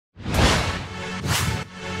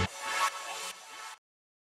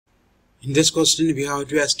In this question, we have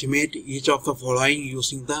to estimate each of the following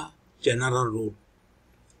using the general rule.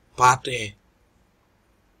 Part A,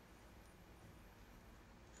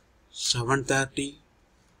 730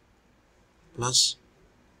 plus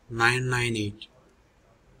 998.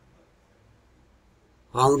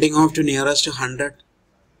 Rounding off to nearest 100,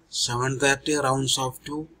 730 rounds off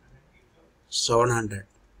to 700.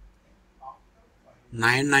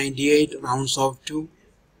 998 rounds off to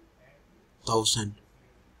 1000.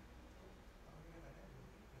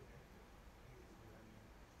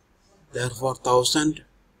 Therefore, 1000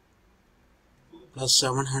 plus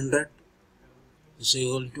 700 is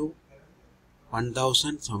equal to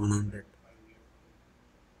 1700.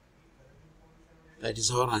 That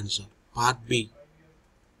is our answer. Part B.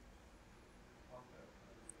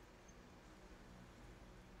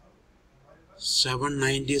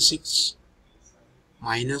 $796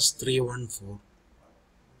 minus 314.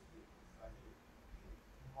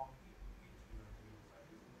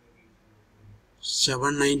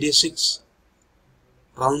 $796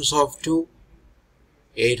 rounds off to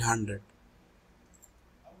 800.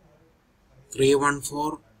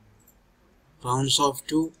 314 rounds off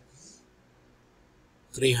to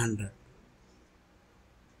 300.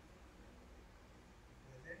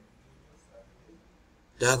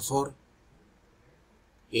 Therefore,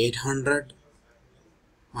 800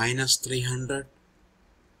 minus 300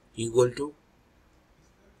 equal to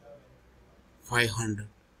 500.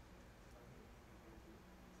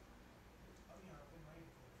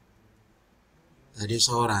 That is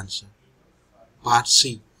our answer. Part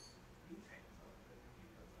C.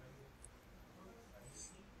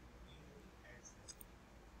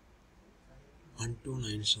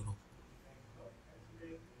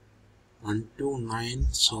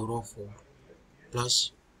 $12904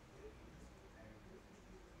 plus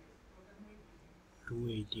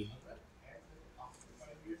 288.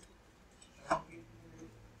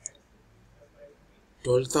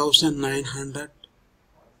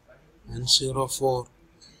 $12,904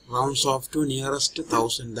 rounds off to nearest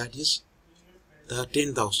 1000, that is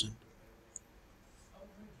 13,000.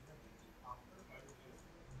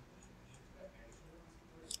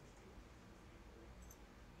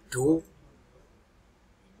 Two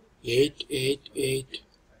 888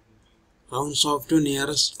 rounds off to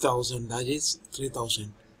nearest 1000, that is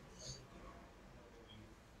 3000.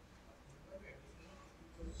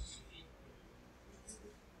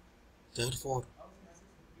 Therefore,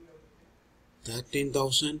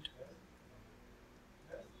 13,000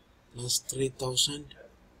 plus 3,000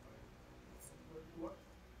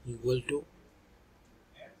 equal to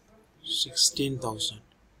 16,000.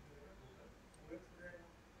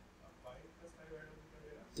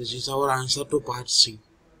 This is our answer to part C.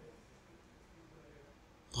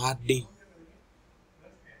 Part D.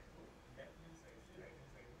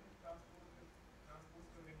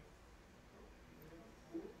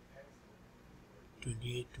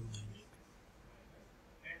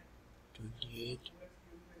 $28,292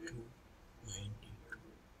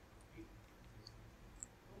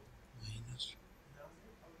 minus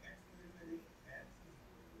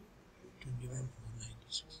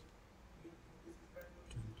 21,496.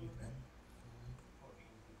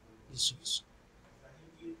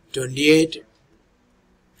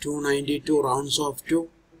 28,292 rounds off to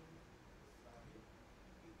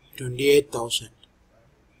 28,000.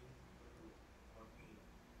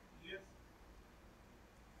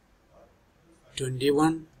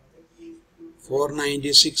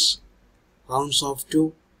 21,496 rounds off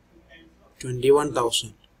to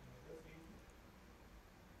 21,000.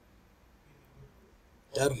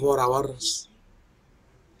 Therefore, our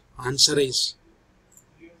answer is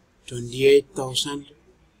 28,000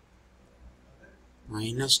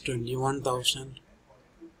 minus 21,000,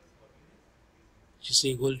 which is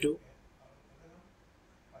equal to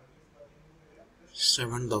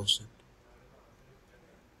 7,000.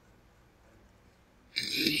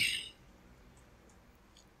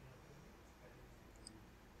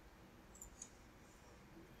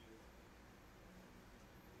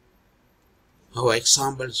 Now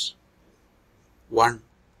examples. 1.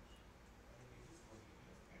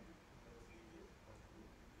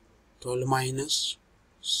 12 minus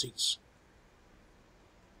 6.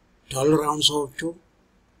 12 rounds off to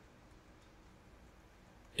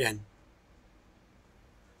 10.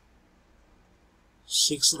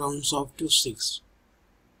 6 rounds off to 6.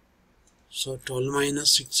 So 12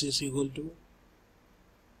 minus 6 is equal to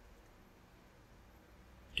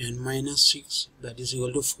 10 minus 6, that is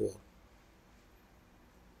equal to 4.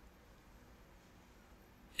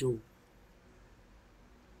 2.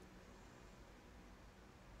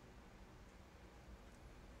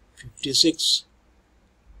 56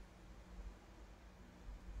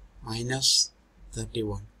 minus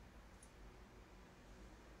 31.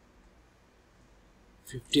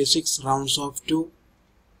 56 rounds off to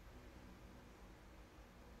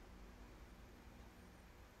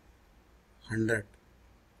 100.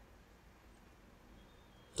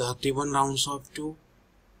 31 rounds off to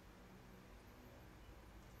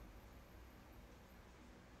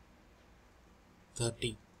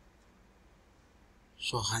 30.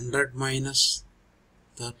 So 100 minus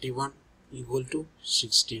 31 equal to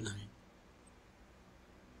 69.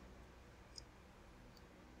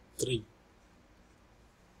 3.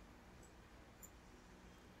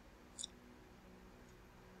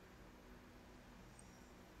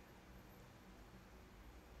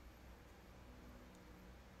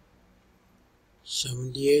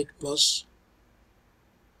 78 plus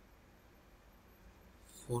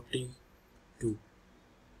 42.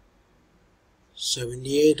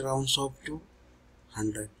 78 rounds off to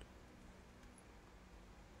 100.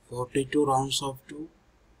 42 rounds off to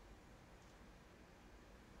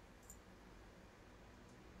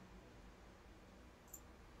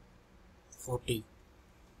 40.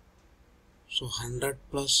 So 100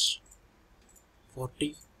 plus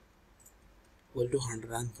 40 equal to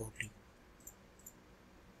 140.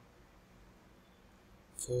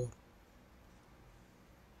 4.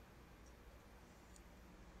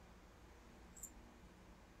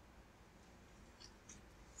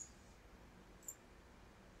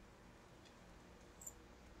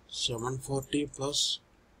 740 plus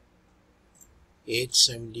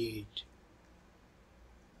 878.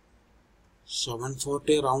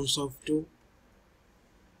 740 rounds off to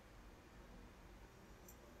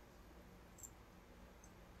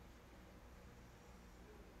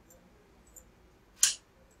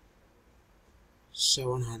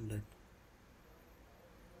 700.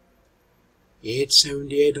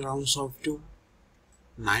 878 rounds off to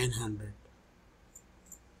 900.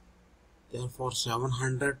 Therefore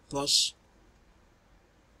 700 plus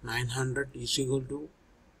 900 is equal to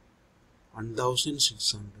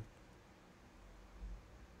 1600.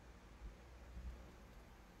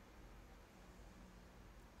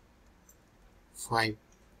 5.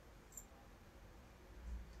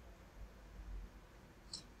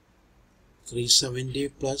 370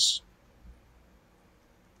 plus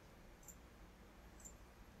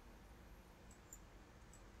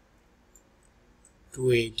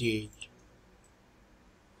 288.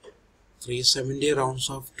 370 rounds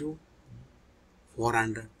off to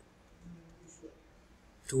 400.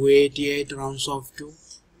 288 rounds off to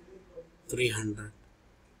 300.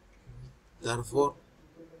 Therefore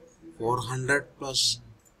 400 plus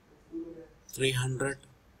 300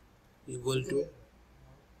 equal to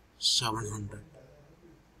 700.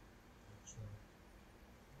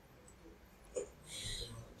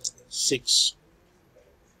 6.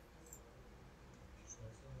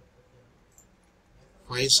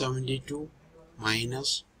 572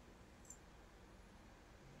 minus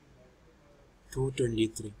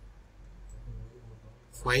 223.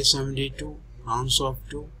 572 rounds off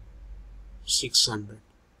to 600.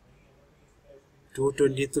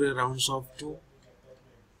 223 rounds off to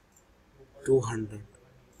 200.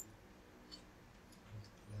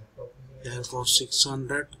 Therefore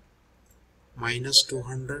 600 minus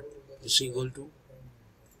 200 is equal to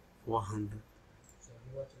 400.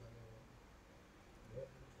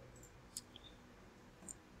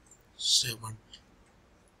 7.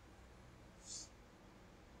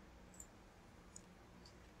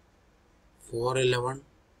 411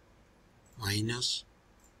 minus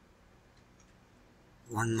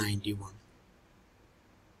 191.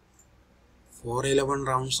 411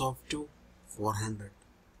 rounds off to 400.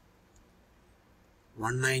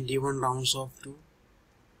 191 rounds off to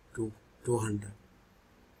 200.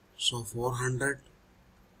 So 400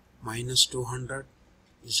 minus 200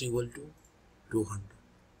 is equal to 200.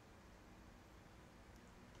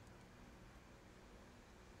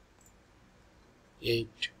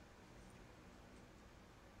 8.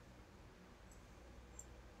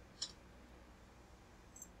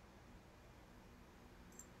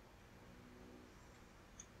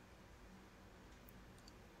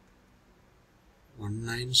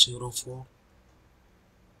 1904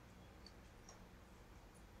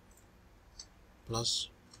 plus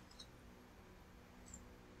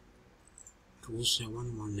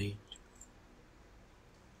 2718.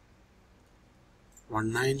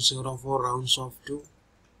 1904 rounds off to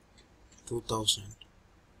 2000.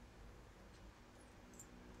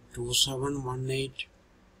 2718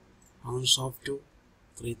 rounds off to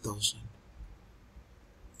 3000.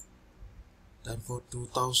 Therefore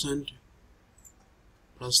 2000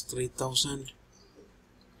 plus 3000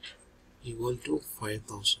 equal to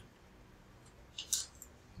 5000.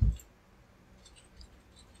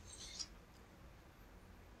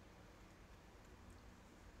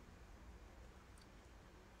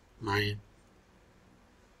 9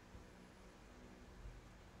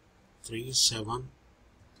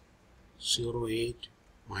 3708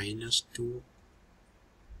 minus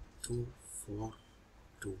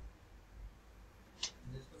 2242.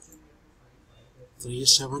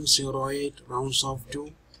 3708 rounds off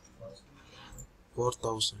to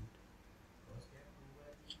 4000.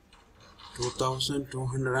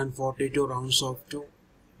 2242 rounds off to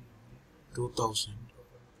 2000.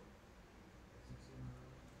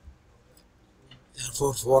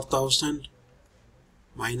 Therefore 4000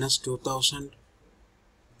 minus 2000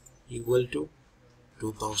 equal to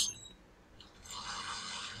 2000.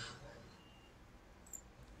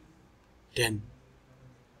 10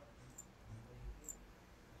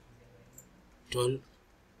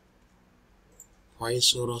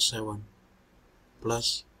 12507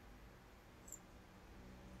 plus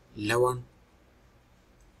 11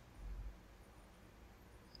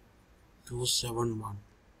 271.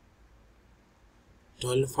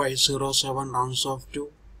 12507 rounds off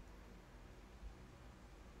to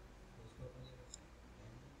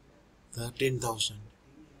 13,000.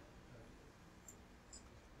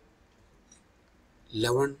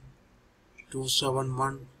 11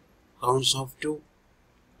 271 rounds off to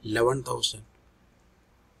 11,000.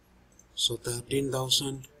 So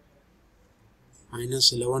 13,000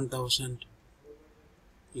 minus 11,000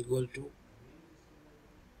 equal to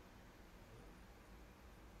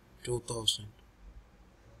 2,000.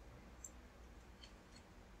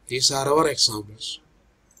 These are our examples.